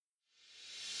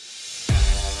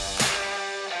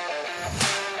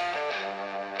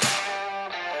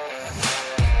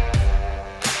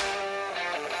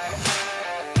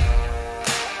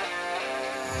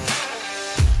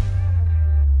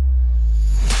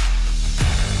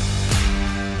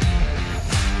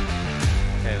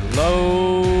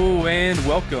And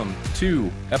welcome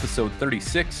to episode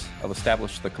 36 of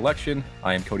Establish the Collection.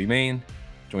 I am Cody Main,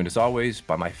 joined as always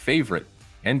by my favorite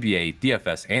NBA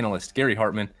DFS analyst, Gary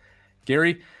Hartman.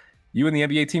 Gary, you and the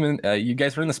NBA team, you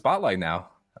guys are in the spotlight now.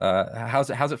 How's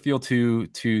it feel to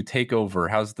take over?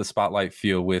 How's the spotlight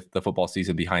feel with the football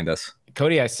season behind us?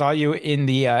 Cody, I saw you in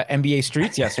the NBA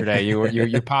streets yesterday.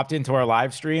 You popped into our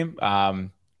live stream.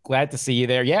 Glad to see you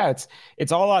there. Yeah,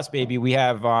 it's all us, baby. We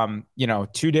have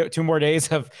two more days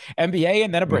of NBA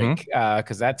and then a break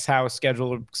because that's how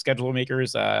schedule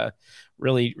makers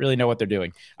really know what they're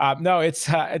doing. No, it's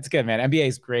good, man. NBA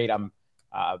is great. I'm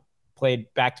playing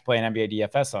NBA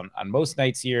DFS on most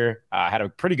nights here. Had a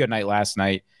pretty good night last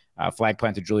night. Flag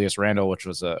planted Julius Randle, which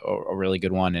was a really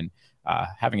good one, and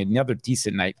having another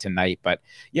decent night tonight. But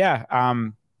yeah,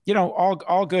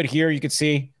 all good here. You could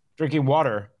see drinking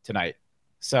water tonight.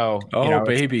 So,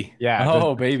 baby. Yeah.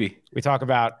 Oh, baby. We talk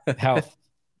about health.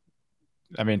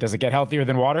 I mean, does it get healthier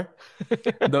than water?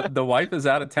 The wife is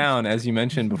out of town, as you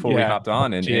mentioned before we hopped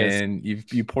on, and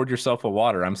you poured yourself a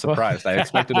water. I'm surprised. I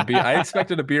expected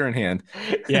a beer in hand.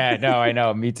 Yeah, no, I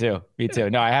know. Me too.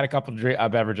 No, I had a couple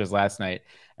of beverages last night,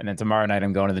 and then tomorrow night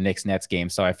I'm going to the Knicks-Nets game.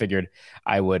 So I figured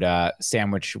I would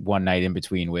sandwich one night in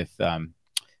between with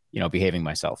behaving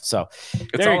myself. So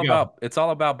it's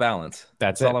all about balance.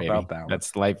 It's all about balance.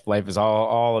 That's life. Life is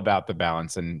all about the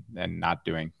balance and not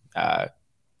doing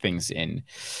things in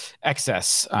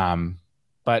excess.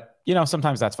 But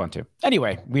sometimes that's fun too.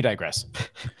 Anyway, we digress.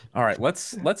 All right,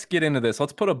 let's get into this.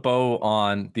 Let's put a bow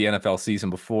on the NFL season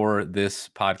before this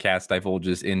podcast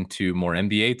divulges into more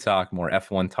NBA talk, more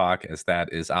F1 talk, as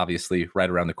that is obviously right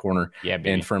around the corner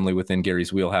and firmly within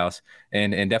Gary's wheelhouse,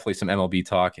 and definitely some MLB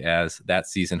talk as that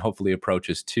season hopefully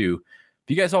approaches too.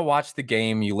 If you guys all watched the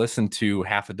game, you listened to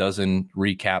half a dozen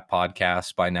recap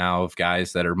podcasts by now of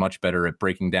guys that are much better at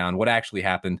breaking down what actually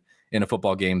happened in a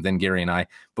football game than Gary and I.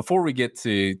 Before we get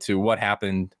to what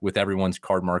happened with everyone's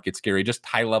card markets, Gary, just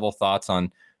high-level thoughts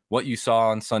on what you saw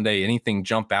on Sunday. Anything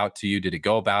jump out to you? Did it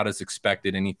go about as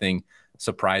expected? Anything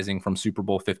surprising from Super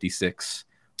Bowl 56?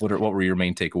 What were your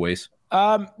main takeaways?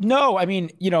 No, I mean,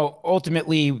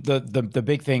 ultimately the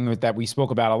big thing that we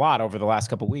spoke about a lot over the last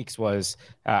couple of weeks was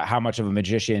how much of a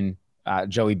magician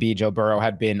Joe Burrow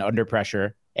had been under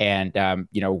pressure and,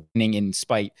 winning in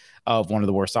spite of one of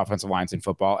the worst offensive lines in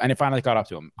football. And it finally caught up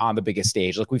to him on the biggest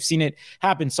stage. Like, we've seen it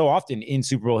happen so often in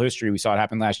Super Bowl history. We saw it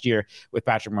happen last year with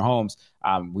Patrick Mahomes.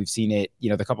 We've seen it,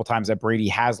 the couple times that Brady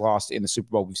has lost in the Super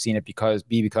Bowl, we've seen it because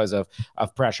of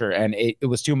pressure. And it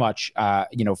was too much,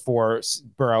 for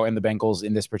Burrow and the Bengals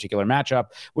in this particular matchup,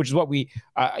 which is what we,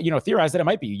 theorized that it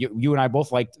might be. You and I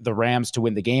both liked the Rams to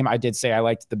win the game. I did say I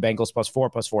liked the Bengals plus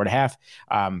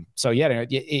 4.5. So yeah,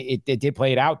 it did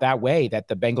play it out that way, that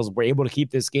the Bengals were able to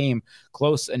keep this game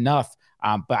close enough.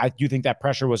 But I do think that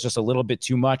pressure was just a little bit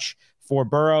too much for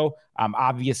Burrow.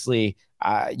 Obviously,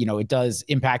 it does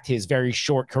impact his very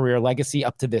short career legacy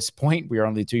up to this point. We are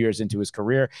only 2 years into his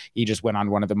career. He just went on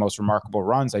one of the most remarkable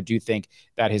runs. I do think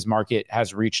that his market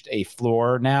has reached a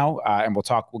floor now, and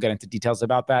we'll get into details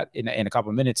about that in a couple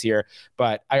of minutes here.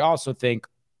 But I also think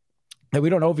that we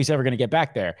don't know if he's ever going to get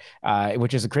back there,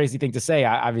 which is a crazy thing to say.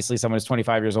 Obviously, someone is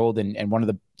 25 years old and one of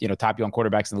the top young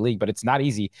quarterbacks in the league, but it's not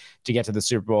easy to get to the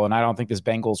Super Bowl. And I don't think this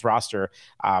Bengals roster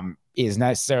is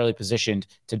necessarily positioned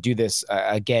to do this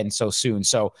again so soon.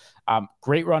 So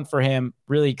great run for him.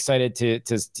 Really excited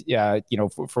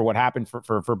for what happened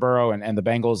for Burrow and the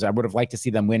Bengals. I would have liked to see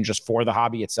them win just for the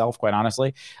hobby itself, quite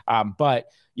honestly. But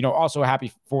also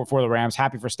happy for the Rams,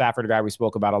 happy for Stafford, a guy we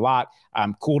spoke about a lot.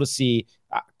 Cool to see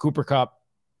Cooper Kupp,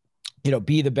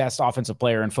 be the best offensive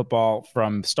player in football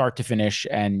from start to finish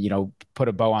and, put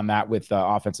a bow on that with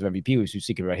offensive MVP. We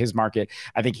speak about his market.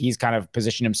 I think he's kind of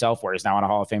positioned himself where he's now on a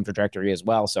Hall of Fame trajectory as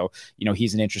well. So,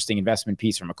 he's an interesting investment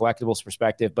piece from a collectibles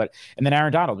perspective. And then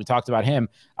Aaron Donald, we talked about him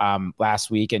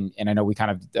last week. And I know we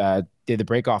kind of did the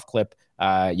breakoff clip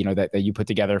that you put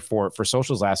together for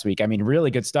socials last week. I mean,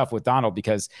 really good stuff with Donald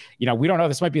because, we don't know,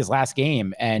 this might be his last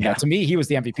game. And to me, he was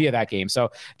the MVP of that game.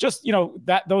 So just,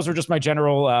 those are just my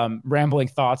general rambling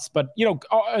thoughts. But,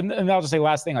 and I'll just say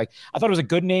last thing, like, I thought it was a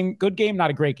good game, not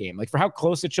a great game. Like, for how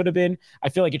close it should have been, I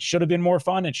feel like it should have been more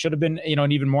fun. It should have been,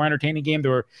 an even more entertaining game.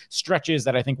 There were stretches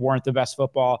that I think weren't the best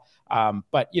football.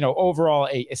 But, overall,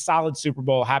 a solid Super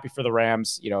Bowl. Happy for the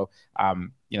Rams.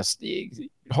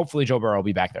 Hopefully Joe Burrow will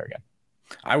be back there again.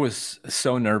 I was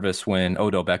so nervous when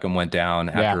Odell Beckham went down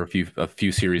Yeah, after a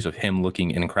few series of him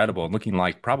looking incredible and looking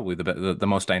like probably the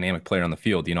most dynamic player on the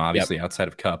field, yep, obviously outside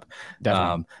of Cup.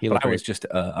 definitely. He But looked I great. was just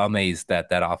amazed that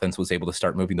that offense was able to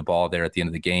start moving the ball there at the end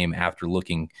of the game after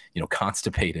looking,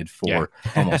 constipated Yeah,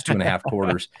 for almost 2.5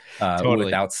 quarters totally.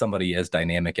 without somebody as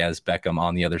dynamic as Beckham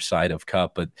on the other side of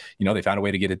Cup. But, they found a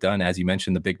way to get it done. As you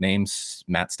mentioned, the big names,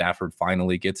 Matt Stafford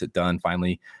finally gets it done,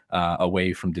 finally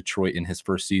away from Detroit in his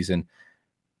first season,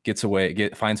 finds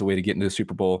a way to get into the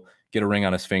Super Bowl, get a ring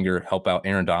on his finger, help out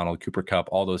Aaron Donald, Cooper Kupp,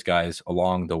 all those guys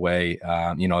along the way.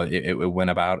 It went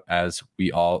about as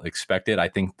we all expected. I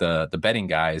think the betting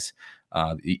guys,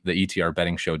 the ETR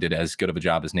betting show, did as good of a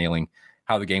job as nailing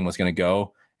how the game was going to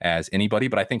go as anybody.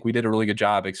 But I think we did a really good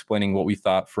job explaining what we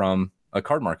thought from a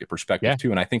card market perspective Yeah,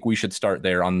 too. And I think we should start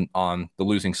there on the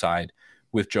losing side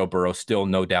with Joe Burrow, still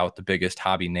no doubt the biggest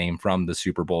hobby name from the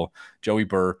Super Bowl. Joey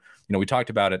Burr, we talked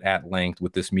about it at length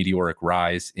with this meteoric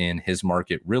rise in his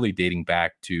market, really dating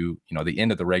back to, the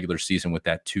end of the regular season with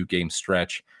that 2-game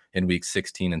stretch in week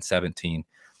 16 and 17.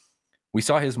 We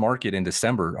saw his market in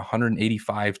December,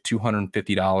 $185,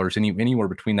 $250, anywhere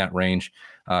between that range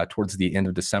towards the end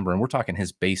of December. And we're talking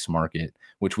his base market,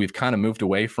 which we've kind of moved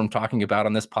away from talking about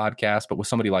on this podcast. But with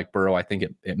somebody like Burrow, I think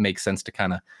it makes sense to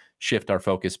kind of shift our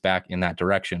focus back in that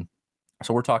direction.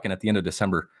 So we're talking at the end of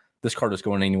December, this card is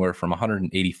going anywhere from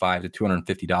 $185 to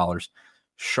 $250.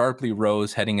 Sharply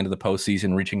rose heading into the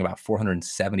postseason, reaching about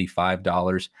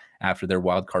 $475 after their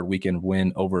wild card weekend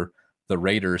win over the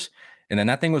Raiders. And then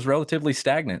that thing was relatively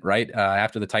stagnant, right?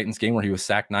 After the Titans game where he was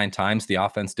sacked 9 times, the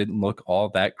offense didn't look all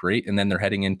that great. And then they're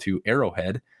heading into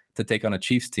Arrowhead to take on a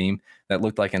Chiefs team that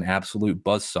looked like an absolute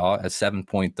buzzsaw as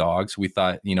 7-point dogs. We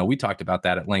thought, we talked about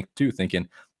that at length too, thinking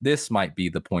this might be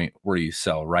the point where you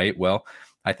sell, right? Well,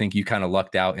 I think you kind of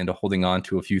lucked out into holding on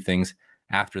to a few things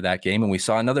after that game. And we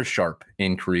saw another sharp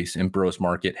increase in Burrow's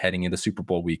market heading into Super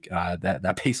Bowl week.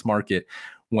 That base market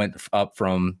went up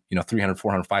from, $300,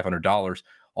 $400, $500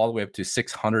 all the way up to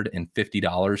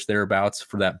 $650 thereabouts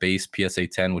for that base PSA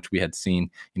 10, which we had seen,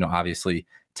 obviously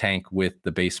tank with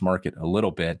the base market a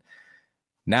little bit.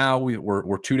 Now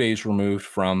we're 2 days removed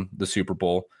from the Super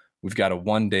Bowl. We've got a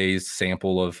 1 day's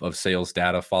sample of sales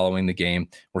data following the game.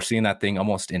 We're seeing that thing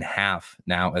almost in half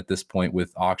now at this point,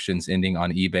 with auctions ending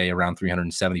on eBay around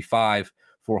 $375,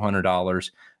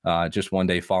 $400, just 1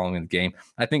 day following the game.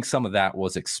 I think some of that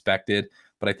was expected,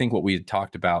 but I think what we had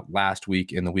talked about last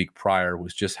week and the week prior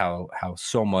was just how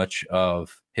so much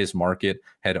of his market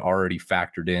had already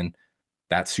factored in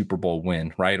that Super Bowl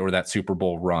win, right? Or that Super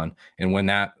Bowl run. And when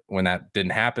that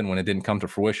didn't happen, when it didn't come to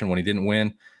fruition, when he didn't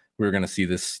win, we were going to see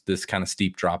this kind of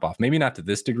steep drop off. Maybe not to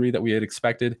this degree that we had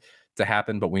expected to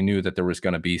happen, but we knew that there was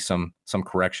going to be some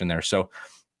correction there. So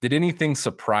did anything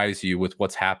surprise you with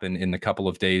what's happened in the couple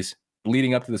of days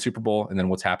leading up to the Super Bowl and then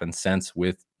what's happened since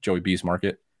with Joey B's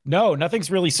market? No,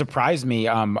 nothing's really surprised me,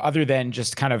 other than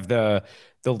just kind of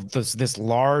this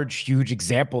large, huge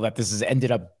example that this has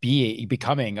ended up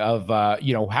becoming of,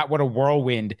 what a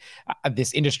whirlwind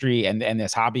this industry and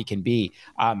this hobby can be.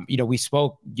 We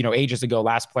spoke, ages ago,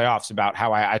 last playoffs, about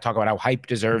how I talk about how hype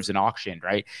deserves an auction,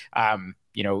 right?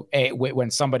 When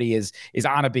somebody is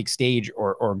on a big stage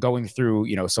or going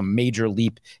through, some major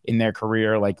leap in their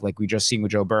career, like we just seen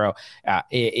with Joe Burrow,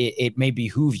 it may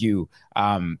behoove you,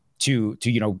 to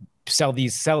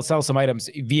sell some items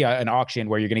via an auction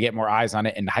where you're going to get more eyes on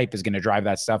it, and hype is going to drive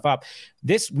that stuff up.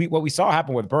 What we saw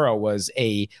happen with Burrow was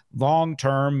a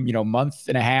long-term, month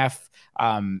and a half,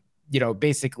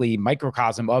 basically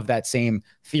microcosm of that same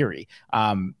theory,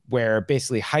 where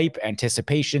basically hype,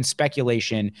 anticipation,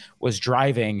 speculation was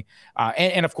driving,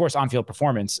 and of course on-field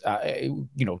performance,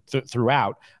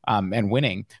 throughout, and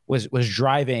winning was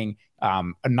driving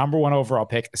a number 1 overall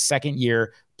pick, a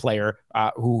second-year player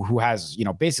who has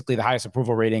basically the highest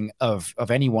approval rating of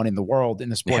anyone in the world, in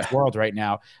the sports world right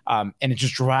now, and it's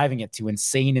just driving it to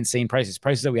insane prices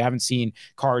that we haven't seen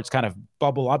cards kind of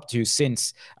bubble up to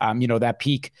since that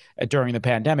peak during the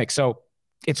pandemic. So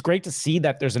it's great to see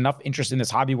that there's enough interest in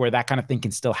this hobby where that kind of thing can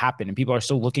still happen, and people are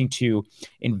still looking to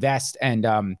invest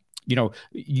and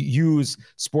use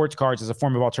sports cards as a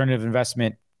form of alternative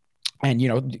investment, and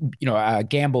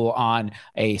gamble on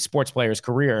a sports player's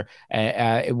career,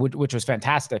 which was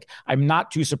fantastic. I'm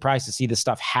not too surprised to see this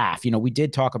stuff half. We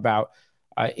did talk about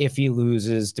if he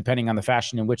loses, depending on the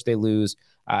fashion in which they lose,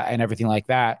 and everything like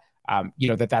that.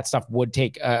 that stuff would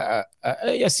take a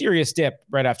serious dip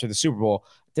right after the Super Bowl.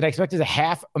 Did I expect it to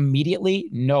half immediately?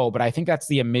 No, but I think that's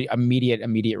the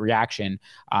immediate reaction.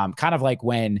 Kind of like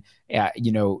when,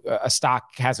 a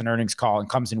stock has an earnings call and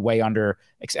comes in way under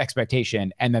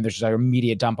expectation, and then there's an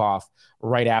immediate dump off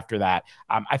right after that.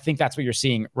 I think that's what you're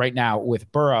seeing right now with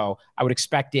Burrow. I would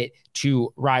expect it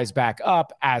to rise back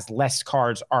up as less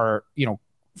cards are,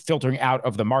 filtering out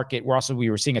of the market. We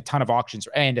were seeing a ton of auctions,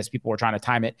 and as people were trying to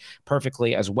time it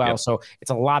perfectly as well. Yep. So it's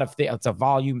a lot of it's a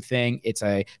volume thing, it's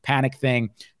a panic thing.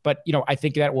 But I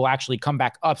think that will actually come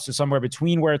back up, so somewhere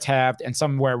between where it's halved and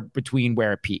somewhere between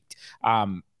where it peaked.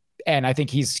 And I think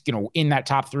he's, in that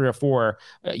top 3 or 4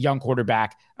 young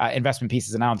quarterback investment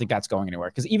pieces, and I don't think that's going anywhere,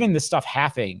 because even this stuff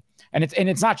halving. And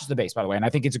it's not just the base, by the way. And I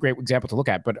think it's a great example to look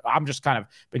at, but I'm just kind of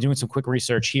been doing some quick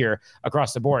research here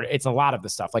across the board. It's a lot of the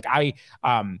stuff. Like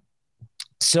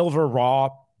silver raw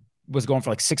was going for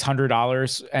like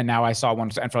 $600, and now I saw one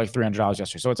for like $300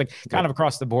 yesterday. So it's like kind of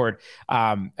across the board.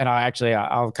 And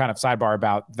I'll kind of sidebar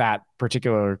about that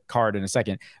particular card in a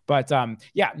second. But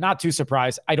not too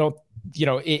surprised. I don't,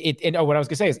 what I was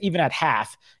gonna say is, even at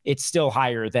half, it's still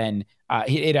higher than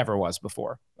it ever was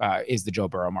before. Is the Joe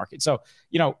Burrow market. So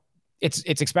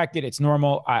it's expected. It's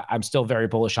normal. I'm still very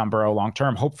bullish on Burrow long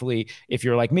term. Hopefully, if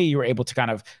you're like me, you were able to kind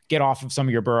of get off of some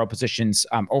of your Burrow positions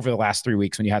over the last 3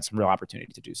 weeks when you had some real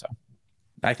opportunity to do so.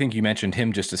 I think you mentioned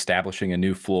him just establishing a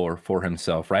new floor for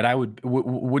himself, right?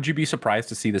 Would you be surprised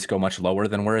to see this go much lower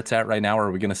than where it's at right now, or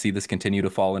are we going to see this continue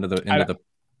to fall into the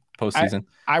postseason?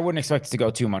 I wouldn't expect it to go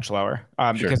too much lower,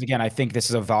 because again, I think this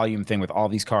is a volume thing with all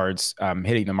these cards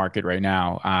hitting the market right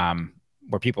now.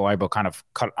 Where people are able to kind of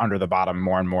cut under the bottom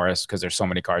more and more because there's so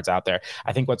many cards out there.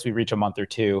 I think once we reach a month or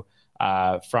two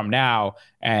from now,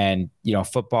 and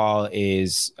football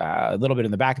is a little bit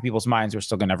in the back of people's minds, we're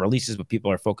still going to have releases, but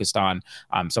people are focused on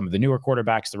some of the newer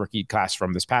quarterbacks, the rookie class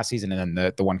from this past season, and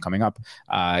then the one coming up,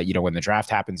 when the draft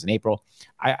happens in April.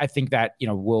 I think that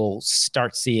we'll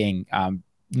start seeing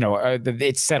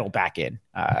it's settled back in,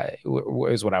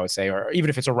 is what I would say, or even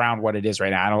if it's around what it is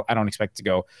right now, I don't expect it to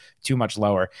go too much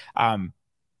lower.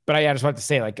 But I just wanted to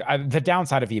say, like, the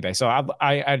downside of eBay. So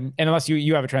and unless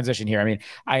you have a transition here, I mean,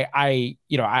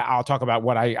 I'll talk about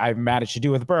what I managed to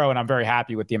do with Burrow, and I'm very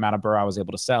happy with the amount of Burrow I was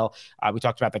able to sell. We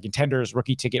talked about the Contenders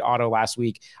rookie ticket auto last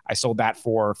week. I sold that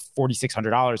for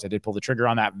 $4,600. I did pull the trigger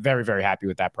on that. Very, very happy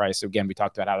with that price. So again, we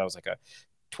talked about how that was like a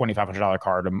 $2,500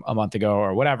 card a month ago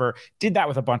or whatever. Did that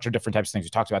with a bunch of different types of things. We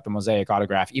talked about the Mosaic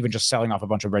autograph, even just selling off a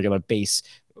bunch of regular base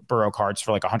Burrow cards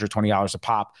for like $120 a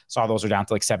pop. Saw those are down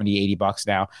to like $70, $80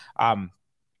 now.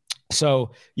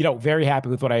 So, very happy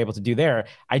with what I was able to do there.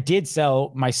 I did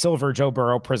sell my silver Joe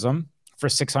Burrow Prism for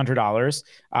 $600.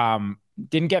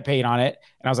 Didn't get paid on it.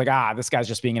 And I was like, this guy's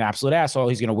just being an absolute asshole.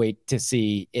 He's going to wait to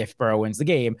see if Burrow wins the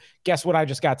game. Guess what I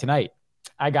just got tonight?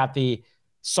 I got the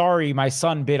sorry, my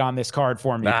son bid on this card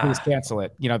for me. Please cancel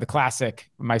it. The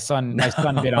classic, my son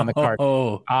bid on the card.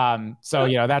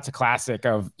 So, that's a classic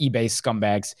of eBay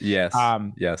scumbags. Yes.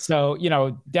 Yes. So,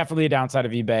 definitely a downside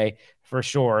of eBay for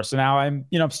sure. So now I'm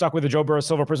stuck with a Joe Burrow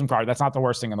Silver Prism card. That's not the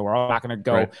worst thing in the world. I'm not going to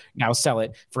go now sell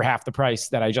it for half the price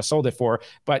that I just sold it for.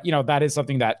 But, that is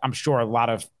something that I'm sure a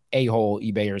lot of a-hole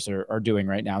eBayers are doing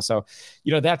right now. So,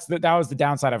 that was the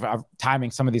downside of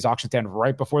timing some of these auctions to end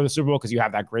right before the Super Bowl, because you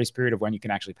have that grace period of when you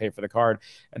can actually pay for the card,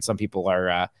 and some people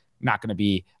are not going to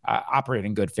be operating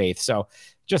in good faith. So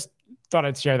just thought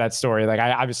I'd share that story. Like,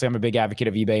 I'm a big advocate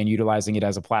of eBay and utilizing it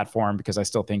as a platform, because I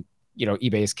still think,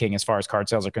 eBay is king as far as card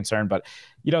sales are concerned. But,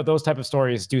 those type of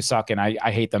stories do suck, and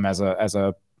I hate them as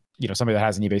a somebody that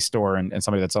has an eBay store and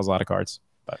somebody that sells a lot of cards.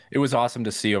 But it was awesome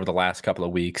to see over the last couple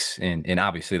of weeks, and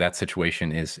obviously that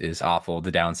situation is awful,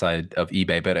 the downside of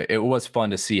eBay, but it was fun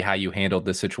to see how you handled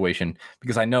this situation,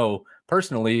 because I know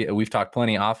personally, we've talked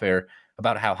plenty off air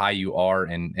about how high you are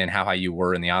and how high you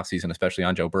were in the offseason, especially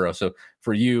on Joe Burrow. So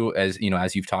for you, as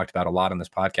you've talked about a lot on this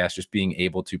podcast, just being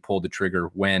able to pull the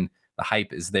trigger when the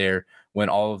hype is there, when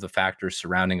all of the factors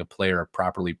surrounding a player are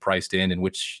properly priced in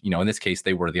which, in this case,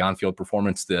 they were the on-field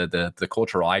performance, the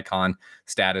cultural icon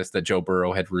status that Joe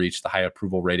Burrow had reached, the high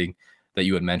approval rating that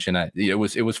you had mentioned. It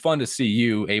was fun to see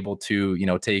you able to,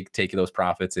 take those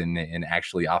profits and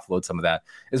actually offload some of that,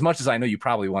 as much as I know you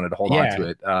probably wanted to hold on to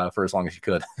it for as long as you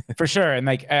could. For sure. And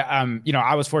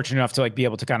I was fortunate enough to be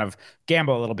able to kind of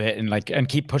gamble a little bit and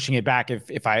keep pushing it back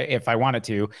if I wanted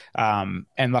to.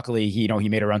 And luckily, he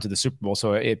made a run to the Super Bowl,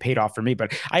 so it paid off for me.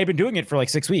 But I had been doing it for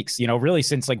 6 weeks, really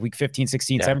since week 15,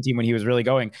 16, 17, when he was really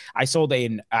going. I sold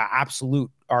an absolute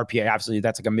RPA. Obviously,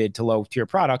 that's a mid to low tier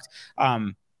product.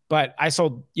 But I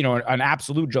sold, an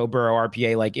absolute Joe Burrow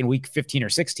RPA like in week 15 or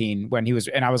 16 when he was,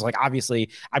 and I was like, obviously,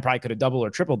 I probably could have doubled or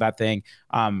tripled that thing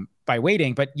by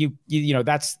waiting. But you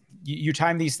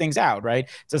time these things out, right?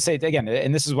 To say again,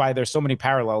 and this is why there's so many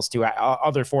parallels to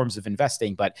other forms of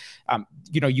investing. But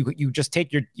you just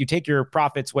take your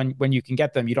profits when you can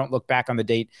get them. You don't look back on the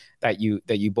date that you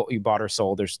bought or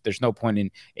sold. There's no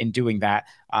point in doing that.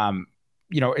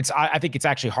 I think it's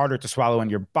actually harder to swallow when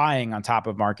you're buying on top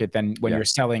of market than when you're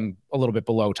selling a little bit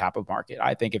below top of market.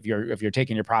 I think if you're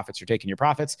taking your profits, you're taking your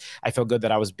profits. I feel good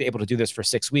that I was able to do this for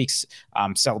 6 weeks,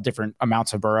 sell different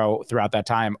amounts of Burrow throughout that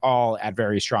time, all at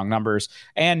very strong numbers.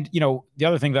 And, the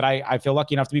other thing that I feel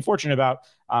lucky enough to be fortunate about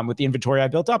with the inventory I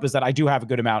built up is that I do have a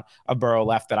good amount of Burrow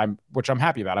left which I'm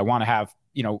happy about. I want to have,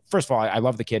 first of all, I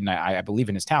love the kid and I believe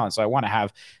in his talent. So I want to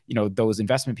have, those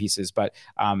investment pieces, but,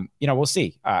 we'll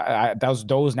see.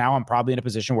 Those now I'm probably in a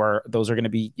position where those are going to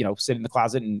be, sitting in the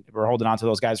closet and we're holding on to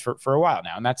those guys for a while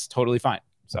now. And that's totally fine.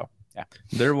 So, yeah.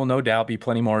 There will no doubt be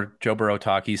plenty more Joe Burrow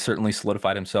talk. He's certainly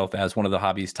solidified himself as one of the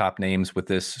hobby's top names with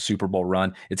this Super Bowl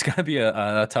run. It's going to be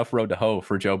a tough road to hoe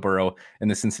for Joe Burrow and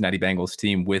the Cincinnati Bengals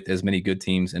team with as many good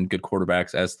teams and good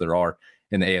quarterbacks as there are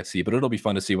in the AFC. But it'll be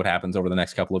fun to see what happens over the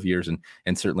next couple of years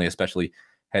and certainly especially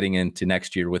heading into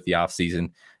next year with the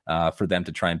offseason for them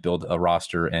to try and build a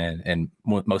roster and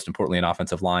most importantly, an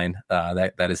offensive line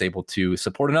that is able to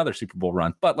support another Super Bowl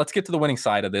run. But let's get to the winning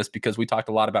side of this because we talked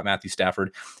a lot about Matthew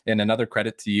Stafford. And another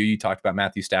credit to you. You talked about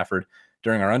Matthew Stafford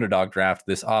during our underdog draft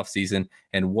this offseason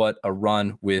and what a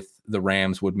run with the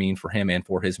Rams would mean for him and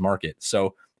for his market.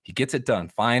 So he gets it done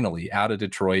finally out of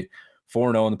Detroit.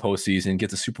 4-0 in the postseason,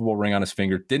 gets a Super Bowl ring on his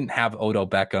finger, didn't have Odell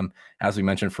Beckham, as we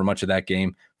mentioned, for much of that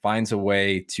game, finds a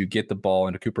way to get the ball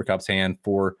into Cooper Kupp's hand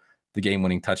for the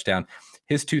game-winning touchdown.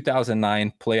 His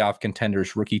 2009 playoff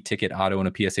contenders rookie ticket auto in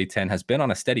a PSA 10 has been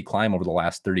on a steady climb over the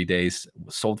last 30 days,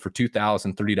 sold for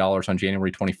 $2,030 on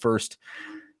January 21st,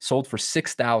 sold for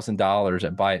 $6,000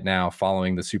 at Buy It Now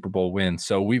following the Super Bowl win.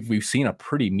 So we've seen a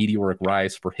pretty meteoric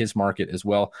rise for his market as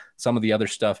well. Some of the other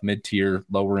stuff, mid-tier,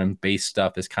 lower-end base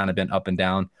stuff, has kind of been up and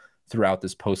down throughout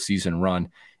this postseason run.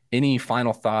 Any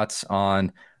final thoughts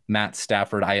on Matt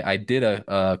Stafford? I did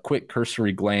a quick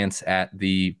cursory glance at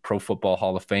the Pro Football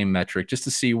Hall of Fame metric just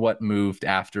to see what moved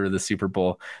after the Super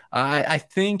Bowl. I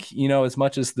think, as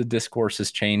much as the discourse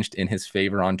has changed in his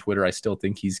favor on Twitter, I still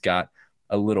think he's got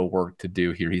a little work to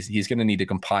do here. He's going to need to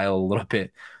compile a little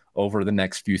bit over the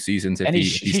next few seasons. He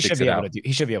should be able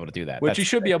to do that. Which he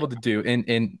should be able to do.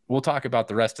 And we'll talk about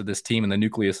the rest of this team and the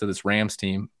nucleus of this Rams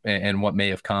team and what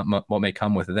may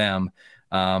come with them.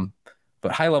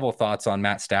 But high level thoughts on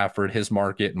Matt Stafford, his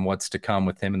market, and what's to come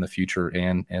with him in the future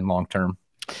and long term.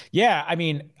 Yeah, I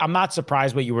mean, I'm not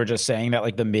surprised what you were just saying, that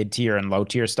like the mid-tier and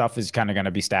low-tier stuff is kind of going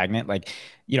to be stagnant. Like,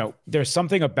 there's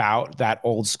something about that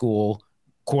old school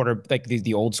quarter, like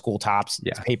the old school tops,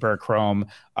 paper, chrome,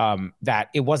 that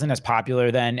it wasn't as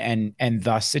popular then, and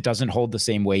thus it doesn't hold the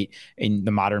same weight in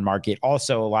the modern market.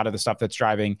 Also, a lot of the stuff that's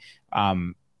driving,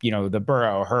 the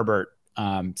Burrow, Herbert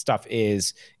stuff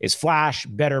is flash,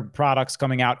 better products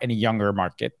coming out in a younger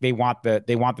market. They want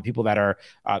the people that are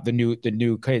the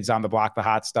new kids on the block, the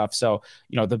hot stuff. So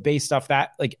the base stuff,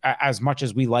 that like as much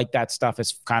as we like that stuff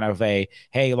is kind of a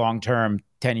hey, long term,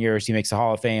 10 years, he makes the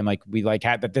Hall of Fame. Like we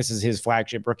had that this is his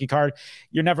flagship rookie card.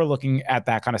 You're never looking at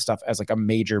that kind of stuff as like a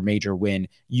major win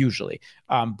usually.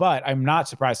 But I'm not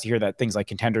surprised to hear that things like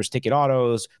contenders, ticket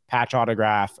autos, patch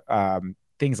autograph,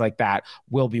 things like that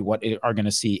will be what are going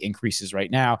to see increases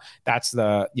right now. That's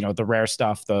the rare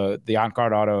stuff, the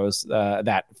on-card autos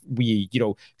that we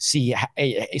see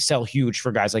sell huge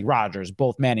for guys like Rodgers,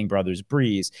 both Manning brothers,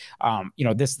 Breeze.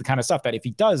 This is the kind of stuff that if he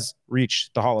does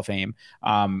reach the Hall of Fame,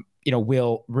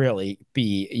 will really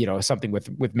be, something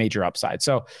with major upside.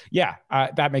 So yeah,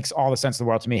 that makes all the sense in the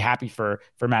world to me. Happy for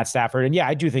Matt Stafford. And yeah,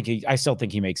 I still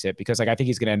think he makes it because like, I think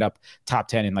he's going to end up top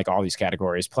 10 in like all these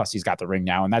categories. Plus he's got the ring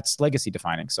now and that's legacy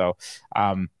defining. So,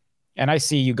 and I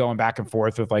see you going back and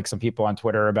forth with like some people on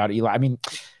Twitter about Eli. I mean,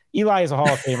 Eli is a Hall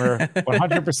of Famer,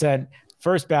 100%.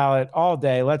 First ballot all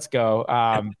day. Let's go.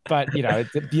 But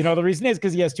the reason is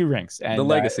because he has 2 rings. And the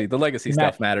legacy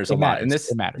stuff matters a lot. And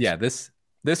this matters.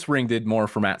 This ring did more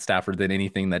for Matt Stafford than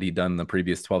anything that he'd done in the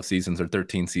previous 12 seasons or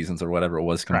 13 seasons or whatever it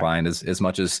was combined. Right. As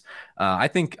much as I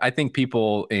think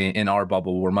people in our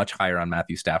bubble were much higher on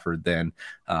Matthew Stafford than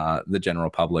the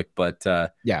general public. But I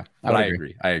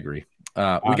agree. We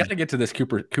got to get to this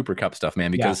Cooper Kupp stuff, man,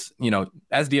 because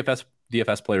as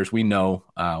DFS players, we know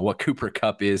what Cooper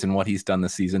Kupp is and what he's done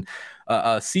this season.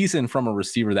 A season from a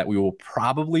receiver that we will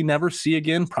probably never see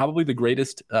again. Probably the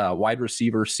greatest wide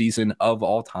receiver season of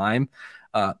all time.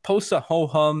 Posts a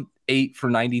ho-hum 8 for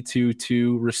 92,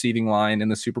 2 receiving line in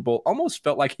the Super Bowl. Almost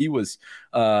felt like he wasn't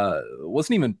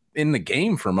even in the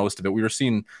game for most of it. We were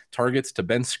seeing targets to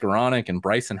Ben Skoranek and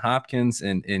Bryson Hopkins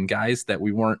and guys that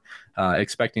we weren't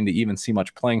expecting to even see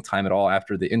much playing time at all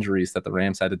after the injuries that the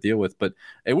Rams had to deal with. But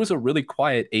it was a really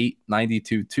quiet 8,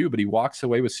 92, 2, but he walks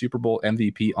away with Super Bowl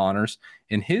MVP honors,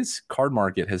 and his card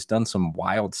market has done some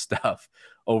wild stuff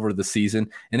over the season,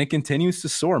 and it continues to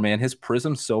soar, man. His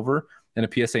Prism Silver in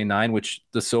a PSA 9, which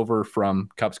the silver from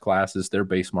Cup's class is their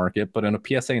base market, but in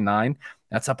a PSA 9,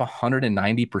 that's up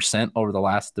 190% over the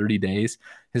last 30 days.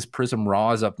 His Prism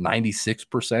Raw is up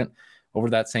 96% over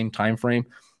that same time frame.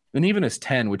 And even his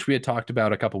 10, which we had talked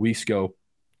about a couple weeks ago,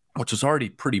 which was already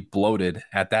pretty bloated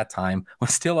at that time,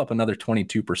 was still up another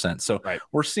 22%. So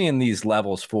We're seeing these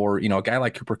levels for, a guy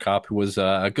like Cooper Kupp, who was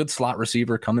a good slot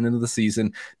receiver coming into the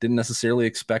season, didn't necessarily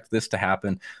expect this to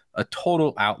happen. A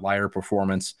total outlier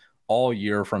performance all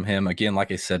year from him. Again,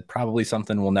 like I said, probably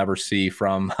something we'll never see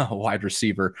from a wide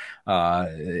receiver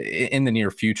in the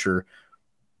near future.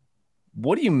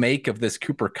 What do you make of this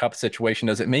Cooper Kupp situation?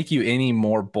 Does it make you any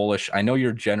more bullish? I know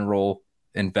your general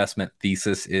investment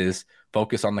thesis is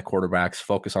focus on the quarterbacks,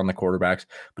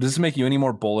 but does this make you any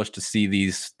more bullish to see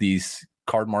these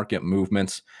card market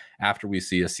movements after we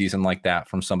see a season like that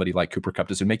from somebody like Cooper Kupp?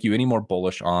 Does it make you any more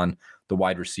bullish on the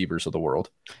wide receivers of the world?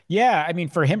 Yeah, I mean,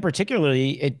 for him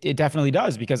particularly, it definitely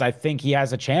does, because I think he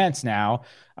has a chance now,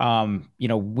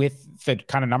 with the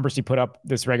kind of numbers he put up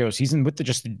this regular season, with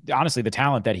honestly the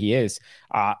talent that he is,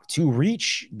 to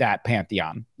reach that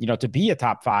pantheon, to be a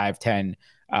top 5, 10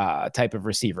 type of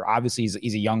receiver. Obviously,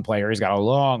 he's a young player. He's got a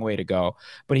long way to go.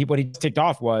 But what he ticked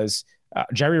off was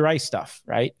Jerry Rice stuff,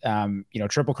 right?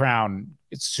 Triple Crown,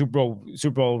 it's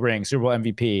Super Bowl ring, Super Bowl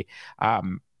MVP.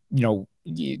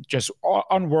 Just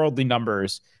unworldly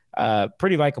numbers.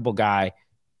 Pretty likable guy.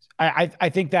 I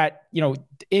think that,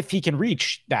 if he can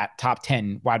reach that top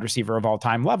 10 wide receiver of all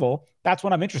time level, that's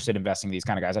when I'm interested in investing in these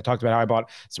kind of guys. I talked about how I bought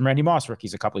some Randy Moss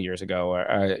rookies a couple of years ago.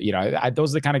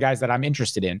 Those are the kind of guys that I'm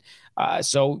interested in.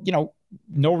 So,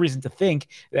 no reason to think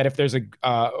that if there's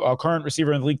a current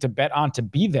receiver in the league to bet on to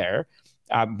be there,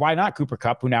 why not Cooper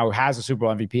Kupp, who now has a Super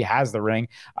Bowl MVP, has the ring?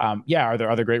 Are there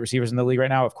other great receivers in the league right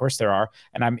now? Of course there are.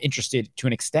 And I'm interested to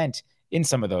an extent in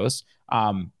some of those.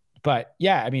 But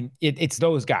yeah, I mean, it's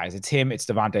those guys. It's him. It's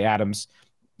Davante Adams.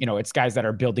 It's guys that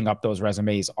are building up those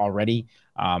resumes already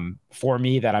for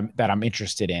me that I'm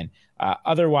interested in.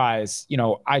 Otherwise,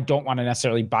 I don't want to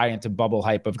necessarily buy into bubble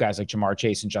hype of guys like Jamar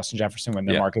Chase and Justin Jefferson when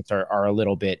their markets are a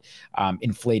little bit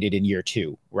inflated in year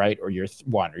 2, right? Or year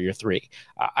 1 or year 3.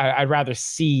 I'd rather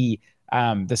see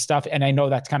the stuff. And I know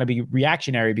that's kind of be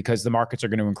reactionary because the markets are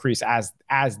going to increase as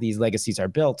these legacies are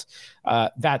built.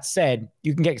 That said,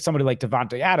 you can get somebody like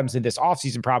Davante Adams in this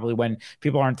offseason, probably when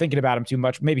people aren't thinking about him too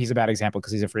much. Maybe he's a bad example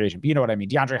because he's a free agent, but you know what I mean?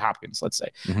 DeAndre Hopkins, let's say,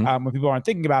 when people aren't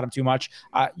thinking about him too much,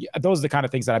 those are the kind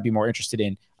of things that I'd be more interested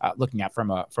in looking at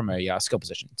from a skill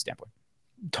position standpoint.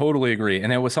 Totally agree.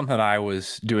 And it was something that I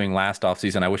was doing last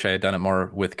offseason. I wish I had done it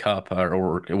more with Kupp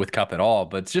or with Kupp at all,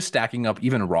 but it's just stacking up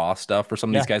even raw stuff for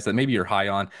some of these guys that maybe you're high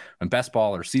on best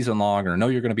ball or season long, or know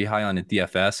you're going to be high on in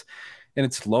DFS. And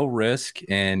it's low risk.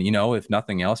 And, if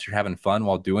nothing else, you're having fun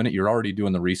while doing it. You're already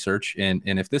doing the research. And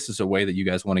if this is a way that you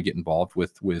guys want to get involved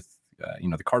with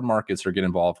the card markets or get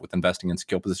involved with investing in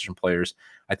skill position players,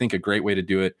 I think a great way to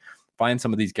do it, find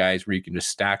some of these guys where you can just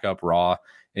stack up raw.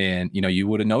 And, you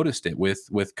would have noticed it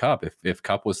with Kupp. If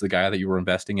Kupp was the guy that you were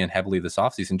investing in heavily this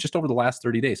offseason, just over the last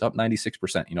 30 days, up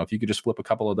 96%. If you could just flip a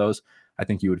couple of those, I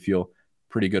think you would feel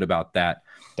pretty good about that.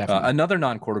 Another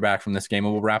non-quarterback from this game,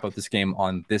 and we'll wrap up this game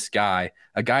on this guy,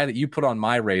 a guy that you put on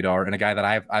my radar, and a guy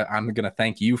that I'm going to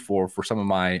thank you for some of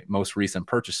my most recent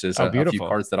purchases, a few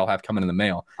cards that I'll have coming in the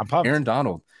mail. I'm pumped. Aaron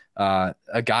Donald, a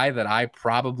guy that I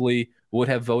probably would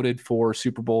have voted for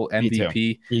Super Bowl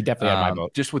MVP. He definitely had my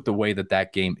vote. Just with the way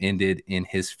that game ended in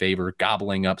his favor,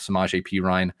 gobbling up Samaje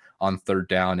Perine on 3rd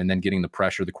down and then getting the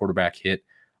pressure, the quarterback hit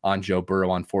on Joe Burrow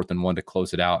on 4th and 1 to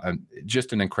close it out.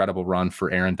 Just an incredible run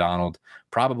for Aaron Donald,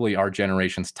 probably our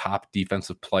generation's top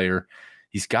defensive player.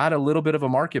 He's got a little bit of a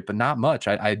market, but not much.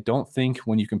 I don't think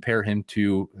when you compare him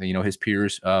to his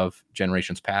peers of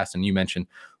generations past, and you mentioned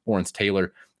Lawrence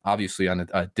Taylor, obviously on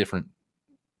a different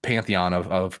pantheon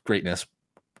of greatness,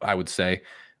 I would say.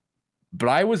 But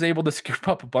I was able to scoop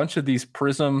up a bunch of these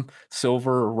Prism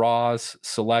Silver Raws,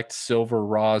 Select Silver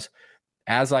Raws.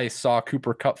 As I saw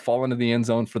Cooper Kupp fall into the end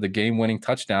zone for the game-winning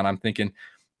touchdown, I'm thinking,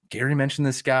 Gary mentioned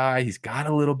this guy. He's got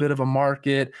a little bit of a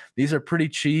market. These are pretty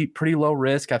cheap, pretty low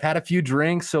risk. I've had a few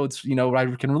drinks, so it's, I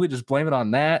can really just blame it on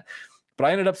that. But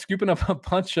I ended up scooping up a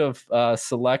bunch of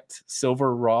Select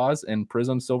Silver Raws and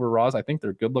Prism Silver Raws. I think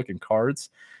they're good-looking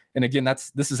cards. And again,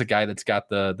 this is a guy that's got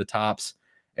the tops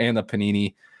and the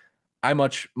Panini. I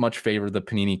much favor the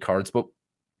Panini cards, but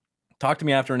talk to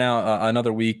me after now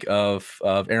another week of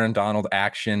Aaron Donald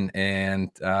action, and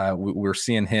we're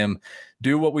seeing him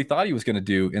do what we thought he was going to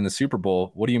do in the Super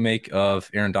Bowl. What do you make of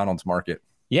Aaron Donald's market?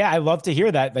 Yeah, I love to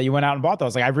hear that you went out and bought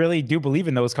those. Like, I really do believe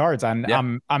in those cards.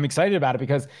 I'm excited about it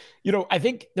because, I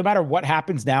think no matter what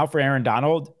happens now for Aaron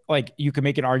Donald, like, you can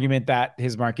make an argument that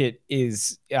his market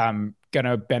is going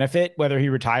to benefit whether he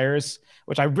retires,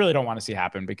 which I really don't want to see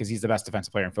happen because he's the best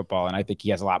defensive player in football, and I think he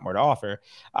has a lot more to offer.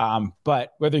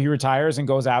 But whether he retires and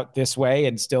goes out this way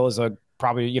and still is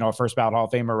probably a first ballot Hall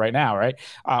of Famer right now, right?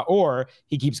 Or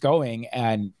he keeps going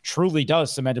and truly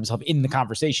does cement himself in the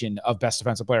conversation of best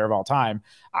defensive player of all time.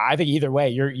 I think either way,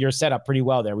 you're set up pretty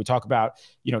well there. We talk about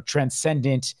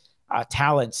transcendent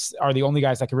talents are the only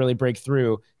guys that can really break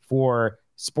through for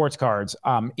sports cards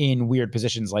in weird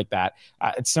positions like that.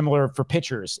 It's similar for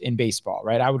pitchers in baseball,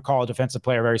 right? I would call a defensive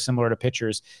player very similar to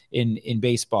pitchers in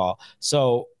baseball.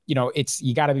 So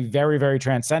you got to be very, very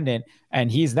transcendent, and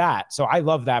he's that. So I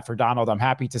love that for Donald. I'm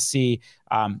happy to see,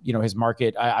 his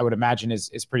market, I would imagine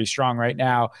is pretty strong right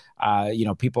now.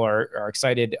 People are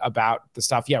excited about the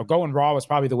stuff. Yeah, going raw was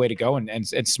probably the way to go,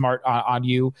 and smart on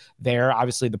you there.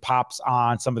 Obviously, the pops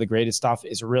on some of the graded stuff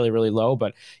is really, really low,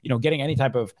 but getting any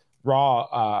type of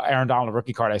raw Aaron Donald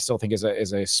rookie card, I still think is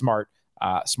a smart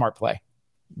play.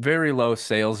 Very low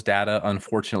sales data,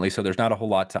 unfortunately, so there's not a whole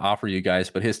lot to offer you guys,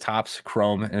 but his Topps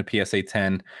Chrome and a PSA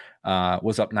 10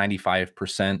 was up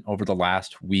 95% over the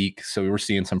last week, so we were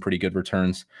seeing some pretty good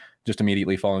returns just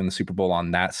immediately following the Super Bowl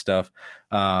on that stuff.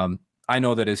 I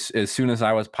know that as soon as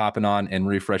I was popping on and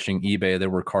refreshing eBay, there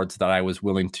were cards that I was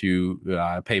willing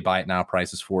to pay buy it now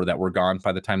prices for that were gone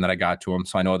by the time that I got to them,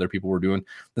 so I know other people were doing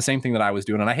the same thing that I was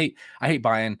doing, and I hate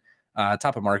buying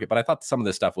top of market, but I thought some of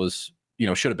this stuff was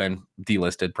should have been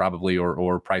delisted probably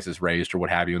or prices raised or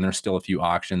what have you. And there's still a few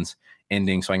auctions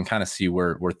ending. So I can kind of see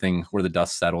where the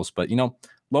dust settles, but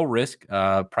low risk,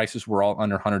 prices were all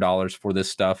under $100 for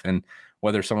this stuff. And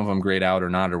whether some of them grade out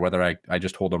or not, or whether I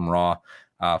just hold them raw,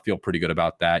 feel pretty good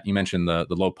about that. You mentioned the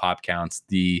low pop counts,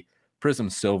 the Prism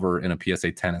Silver in a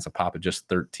PSA 10 is a pop at just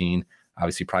 13.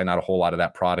 Obviously, probably not a whole lot of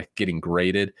that product getting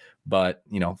graded, but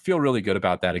feel really good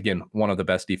about that. Again, one of the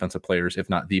best defensive players, if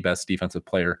not the best defensive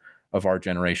player of our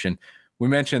generation. We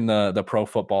mentioned the Pro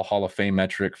Football Hall of Fame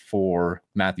metric for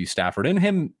Matthew Stafford and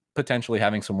him potentially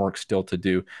having some work still to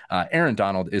do. Aaron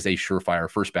Donald is a surefire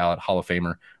first ballot Hall of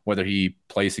Famer, whether he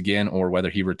plays again or whether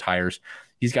he retires.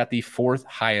 He's got the fourth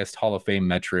highest Hall of Fame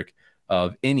metric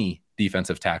of any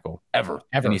defensive tackle ever.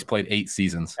 And he's played 8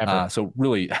 seasons. So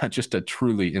really just a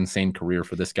truly insane career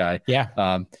for this guy. Yeah.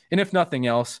 And if nothing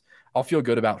else, I'll feel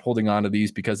good about holding on to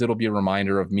these because it'll be a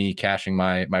reminder of me cashing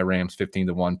my Rams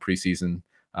 15-1 preseason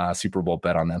Super Bowl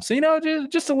bet on them. So,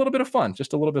 just a little bit of fun,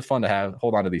 to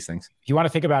hold on to these things. If you want to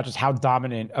think about just how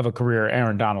dominant of a career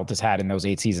Aaron Donald has had in those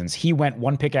 8 seasons, he went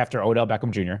one pick after Odell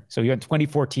Beckham Jr. So he went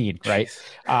 2014, right?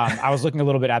 I was looking a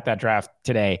little bit at that draft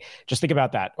today. Just think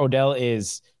about that. Odell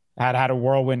had a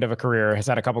whirlwind of a career, has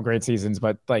had a couple great seasons,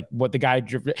 but like what the guy,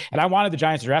 and I wanted the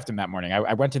Giants to draft him that morning.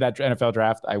 I went to that NFL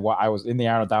draft. I was in the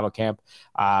Aaron Donald camp.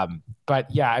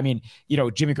 But yeah, I mean,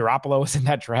 Jimmy Garoppolo was in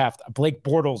that draft. Blake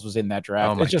Bortles was in that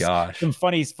draft. Oh my gosh. Some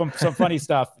funny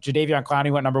stuff. Jadeveon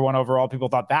Clowney went number 1 overall. People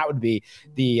thought that would be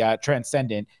the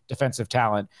transcendent defensive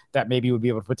talent that maybe would be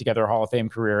able to put together a Hall of Fame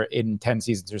career in 10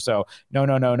 seasons or so.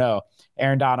 No.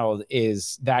 Aaron Donald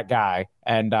is that guy.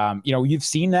 And, you've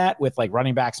seen that with like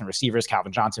running backs and receivers,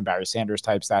 Calvin Johnson, Barry Sanders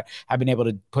types that have been able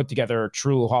to put together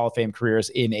true Hall of Fame careers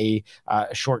in a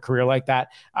short career like that.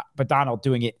 But Donald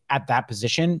doing it at that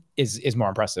position is more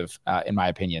impressive, in my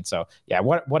opinion. So yeah,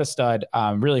 what a stud.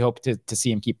 Really hope to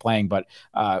see him keep playing, but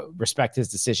respect his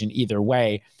decision either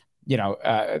way.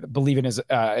 Believe in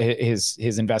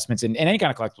his investments in any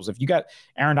kind of collectibles. If you got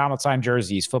Aaron Donald signed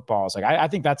jerseys, footballs, like I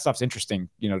think that stuff's interesting,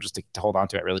 just to hold on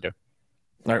to it. I really do.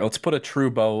 All right, let's put a true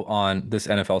bow on this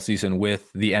NFL season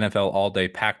with the NFL All Day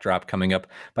Pack Drop coming up.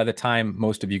 By the time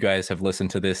most of you guys have listened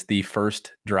to this, the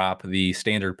first drop, the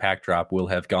standard pack drop, will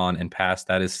have gone and passed.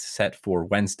 That is set for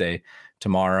Wednesday,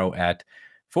 tomorrow at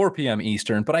 4 p.m.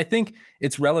 Eastern. But I think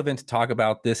it's relevant to talk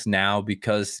about this now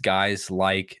because guys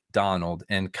like Donald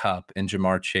and Kupp and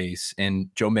Jamar Chase and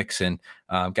Joe Mixon,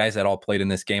 guys that all played in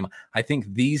this game, I think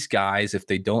these guys, if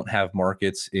they don't have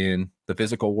markets in the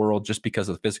physical world, just because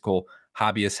the physical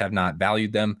hobbyists have not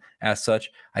valued them as such,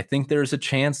 I think there's a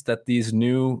chance that these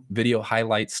new video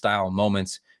highlight style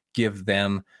moments give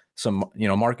them some,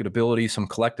 marketability, some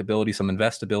collectability, some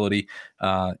investability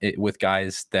with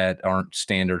guys that aren't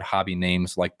standard hobby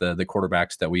names like the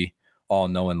quarterbacks that we all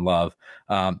know and love.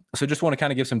 So just want to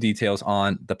kind of give some details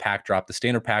on the pack drop. The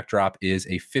standard pack drop is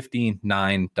a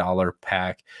 $59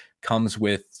 pack, comes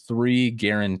with 3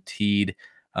 guaranteed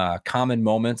common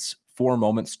moments, 4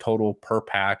 moments total per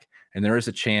pack. And there is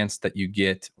a chance that you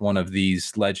get one of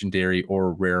these legendary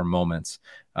or rare moments.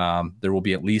 There will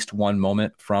be at least 1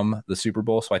 moment from the Super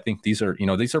Bowl. So I think these are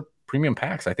premium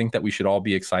packs. I think that we should all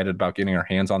be excited about getting our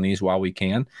hands on these while we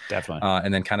can. Definitely.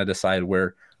 And then kind of decide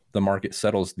where the market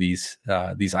settles these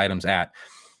items at.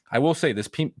 I will say this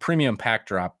premium pack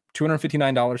drop,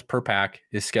 $259 per pack,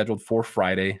 is scheduled for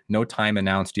Friday. No time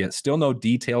announced yet. Still no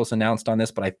details announced on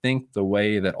this, but I think the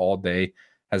way that All Day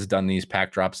has done these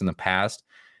pack drops in the past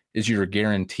is you're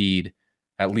guaranteed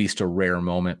at least a rare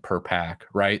moment per pack,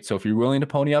 right? So if you're willing to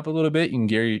pony up a little bit, you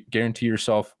can guarantee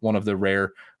yourself one of the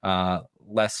rare,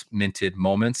 less minted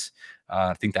moments.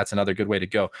 I think that's another good way to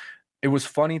go. It was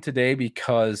funny today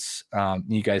because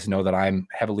you guys know that I'm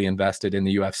heavily invested in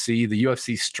the UFC. The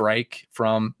UFC Strike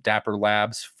from Dapper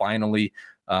Labs finally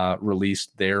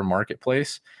released their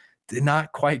marketplace. Did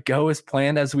not quite go as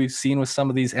planned, as we've seen with some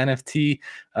of these NFT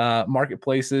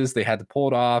marketplaces. They had to pull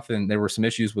it off, and there were some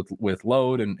issues with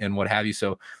load and what have you.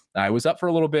 So I was up for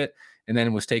a little bit, and then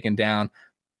it was taken down.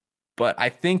 But I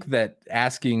think that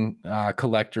asking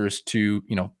collectors to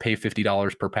pay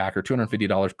 $50 per pack or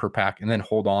 $250 per pack, and then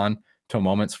hold on to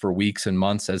moments for weeks and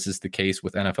months, as is the case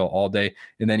with NFL All Day,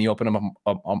 and then you open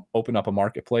up a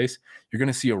marketplace, you're going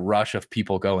to see a rush of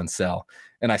people go and sell.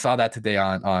 And I saw that today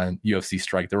on UFC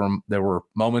Strike. There were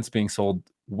moments being sold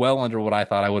well under what I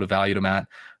thought I would have valued them at.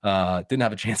 Didn't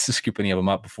have a chance to scoop any of them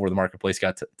up before the marketplace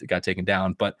got taken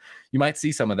down. But you might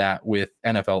see some of that with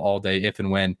NFL All Day if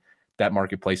and when that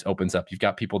marketplace opens up. You've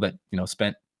got people that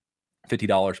spent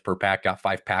 $50 per pack, got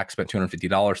 5 packs, spent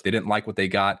 $250. They didn't like what they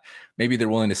got. Maybe they're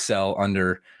willing to sell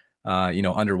under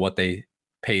what they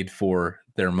paid for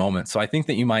their moment. So I think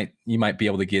that you might be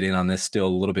able to get in on this still a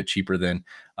little bit cheaper than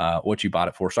what you bought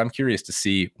it for. So I'm curious to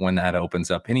see when that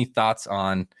opens up. Any thoughts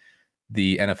on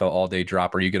the NFL All Day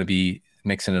drop? Are you going to be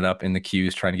mixing it up in the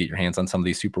queues, trying to get your hands on some of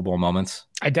these Super Bowl moments?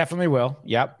 I definitely will.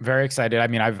 Yep. Very excited. I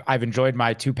mean, I've enjoyed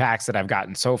my 2 packs that I've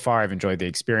gotten so far. I've enjoyed the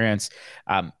experience.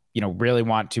 Really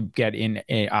want to get in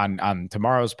on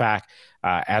tomorrow's pack,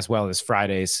 as well as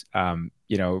Friday's,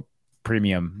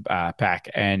 premium pack.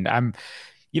 And I'm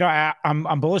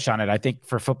bullish on it. I think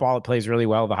for football, it plays really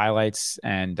well, the highlights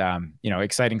and,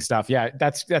 exciting stuff. Yeah,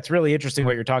 that's really interesting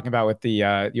what you're talking about with the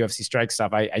UFC Strike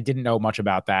stuff. I didn't know much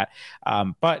about that.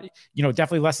 But,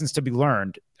 definitely lessons to be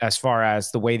learned as far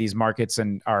as the way these markets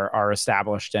are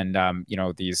established and,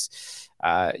 these,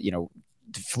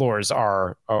 floors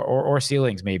are or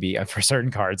ceilings maybe for certain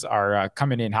cards are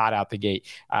coming in hot out the gate,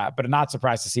 but I'm not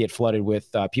surprised to see it flooded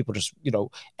with people just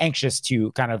anxious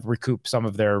to kind of recoup some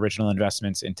of their original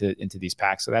investments into these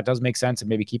packs. So that does make sense, and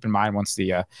maybe keep in mind once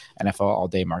the NFL All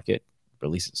Day market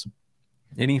releases.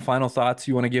 Any final thoughts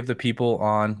you want to give the people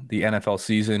on the NFL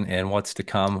season and what's to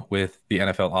come with the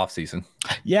NFL offseason?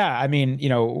 Yeah, I mean,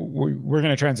 we're going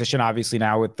to transition obviously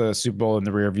now with the Super Bowl in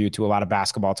the rear view to a lot of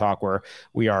basketball talk, where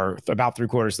we are about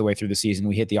 3/4 of the way through the season.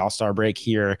 We hit the All-Star break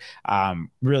here.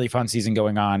 Really fun season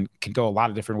going on. Can go a lot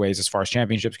of different ways as far as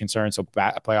championships concerned, so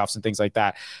playoffs and things like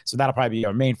that. So that'll probably be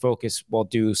our main focus. We'll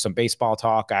do some baseball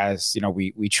talk as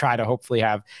we try to hopefully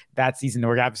have that season.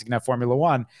 We're obviously going to have Formula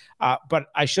One, but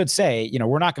I should say,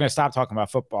 we're not going to stop talking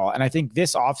about football. And I think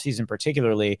this offseason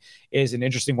particularly is an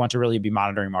interesting one to really be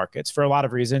monitoring markets for a lot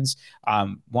of reasons.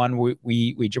 One,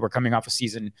 we're coming off a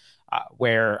season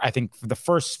where I think the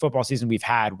first football season we've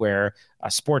had where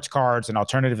sports cards and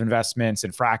alternative investments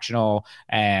and fractional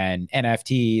and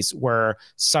NFTs were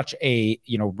such a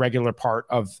regular part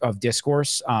of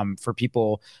discourse for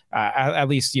people, at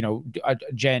least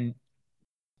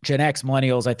Gen X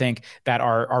millennials, I think, that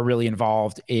are really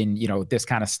involved in, this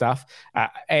kind of stuff.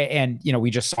 And we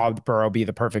just saw Burrow be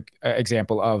the perfect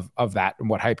example of that and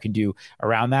what hype can do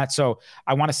around that. So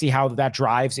I want to see how that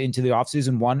drives into the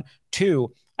offseason. 1,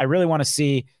 2, I really want to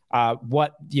see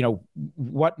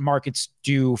what markets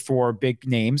do for big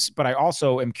names, but I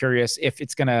also am curious if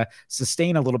it's going to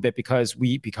sustain a little bit because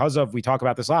we talk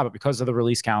about this a lot, but because of the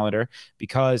release calendar,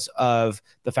 because of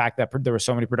the fact that there were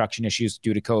so many production issues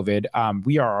due to COVID,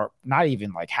 we are not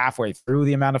even like halfway through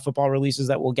the amount of football releases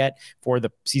that we'll get for the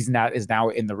season that is now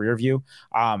in the rear view.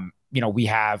 We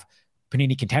have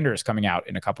Panini Contenders coming out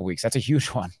in a couple of weeks. That's a huge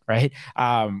one, right?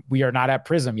 We are not at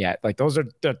Prism yet. Like those are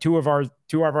the two of our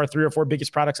 3 or 4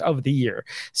 biggest products of the year.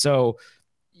 So,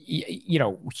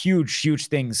 huge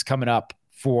things coming up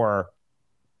for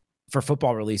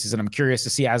football releases. And I'm curious to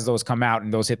see as those come out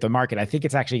and those hit the market. I think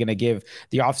it's actually going to give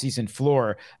the offseason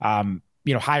floor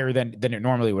higher than it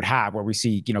normally would have, where we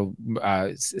see,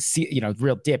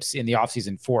 real dips in the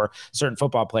offseason for certain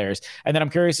football players. And then I'm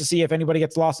curious to see if anybody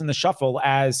gets lost in the shuffle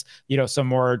as, some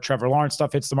more Trevor Lawrence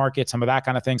stuff hits the market, some of that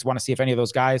kind of things. Want to see if any of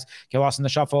those guys get lost in the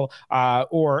shuffle,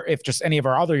 or if just any of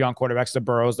our other young quarterbacks, the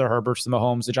Burrows, the Herberts, the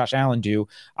Mahomes, the Josh Allen do,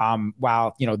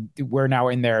 while, we're now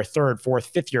in their third, fourth,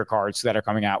 fifth year cards that are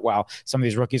coming out, while some of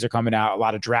these rookies are coming out. A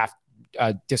lot of draft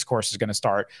discourse is going to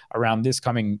start around this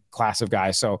coming class of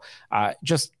guys. So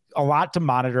just a lot to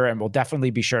monitor, and we'll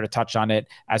definitely be sure to touch on it,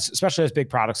 especially as big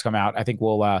products come out. I think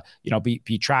we'll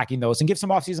be tracking those and give some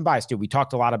offseason buys too. We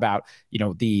talked a lot about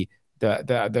the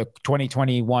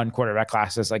 2021 quarterback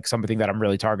classes, like something that I'm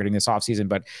really targeting this offseason.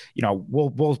 But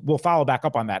we'll follow back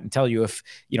up on that and tell you if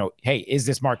hey, is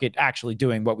this market actually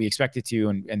doing what we expect it to,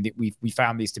 and we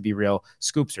found these to be real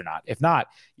scoops or not. If not,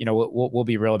 we'll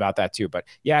be real about that too. But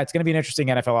yeah, it's going to be an interesting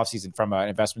NFL offseason from an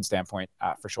investment standpoint,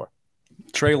 for sure.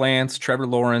 Trey Lance, Trevor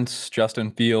Lawrence,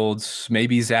 Justin Fields,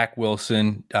 maybe Zach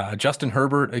Wilson, Justin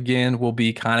Herbert again will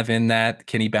be kind of in that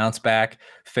can he bounce back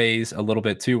phase a little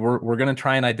bit too. We're going to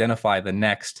try and identify the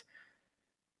next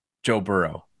Joe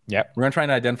Burrow. Yeah, we're going to try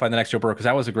and identify the next Joe Burrow, because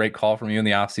that was a great call from you in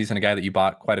the offseason, a guy that you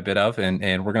bought quite a bit of,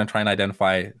 and we're going to try and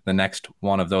identify the next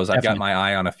one of those. Definitely. I've got my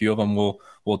eye on a few of them.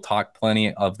 We'll talk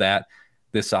plenty of that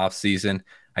this offseason.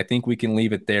 I think we can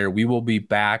leave it there. We will be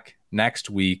back next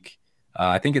week.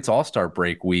 I think it's All-Star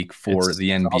break week for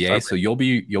the NBA, so you'll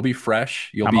be fresh,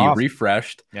 you'll be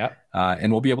refreshed,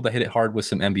 and we'll be able to hit it hard with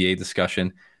some NBA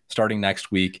discussion starting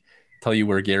next week. Tell you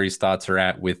where Gary's thoughts are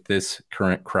at with this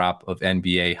current crop of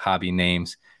NBA hobby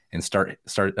names, and start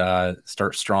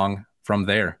strong from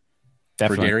there.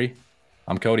 Definitely. For Gary,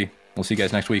 I'm Cody. We'll see you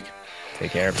guys next week.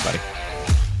 Take care, everybody.